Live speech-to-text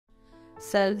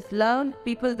Self-love,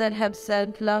 people that have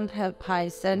self-love have high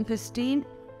self-esteem.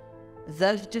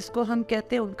 ज़र्फ जिसको हम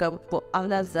कहते हैं उनका वो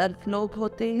आला ज़र्फ लोग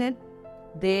होते हैं.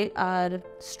 They are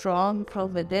strong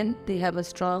from within. They have a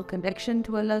strong connection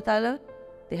to Allah Ta'ala.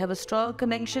 They have a strong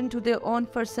connection to their own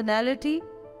personality.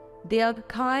 They are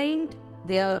kind.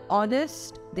 They are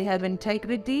honest. They have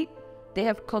integrity. They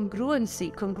have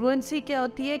congruency. Congruency क्या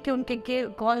होती है कि उनके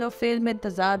call और fail में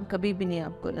तज़ाद कभी भी नहीं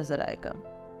आपको नजर आएगा.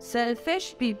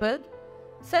 Selfish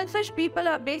people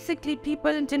are basically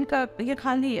people जिनका ये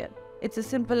खाली है. It's as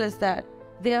simple as that.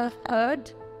 They are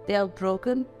hurt. They are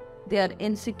broken. They are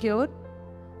insecure.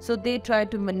 So they try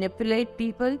to manipulate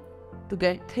people to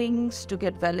get things, to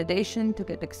get validation, to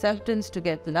get acceptance, to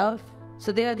get love.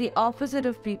 So they are the opposite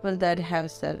of people that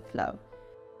have self-love.